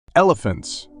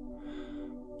Elephants,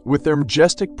 with their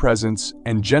majestic presence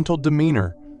and gentle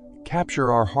demeanor,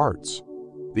 capture our hearts.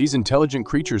 These intelligent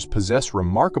creatures possess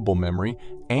remarkable memory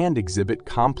and exhibit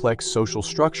complex social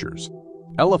structures.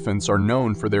 Elephants are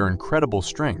known for their incredible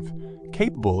strength,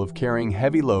 capable of carrying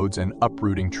heavy loads and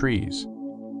uprooting trees.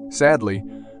 Sadly,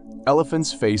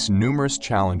 elephants face numerous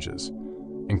challenges,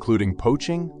 including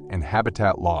poaching and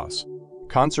habitat loss.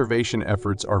 Conservation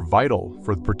efforts are vital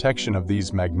for the protection of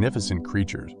these magnificent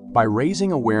creatures. By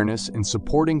raising awareness and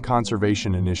supporting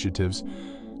conservation initiatives,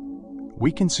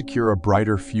 we can secure a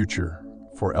brighter future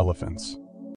for elephants.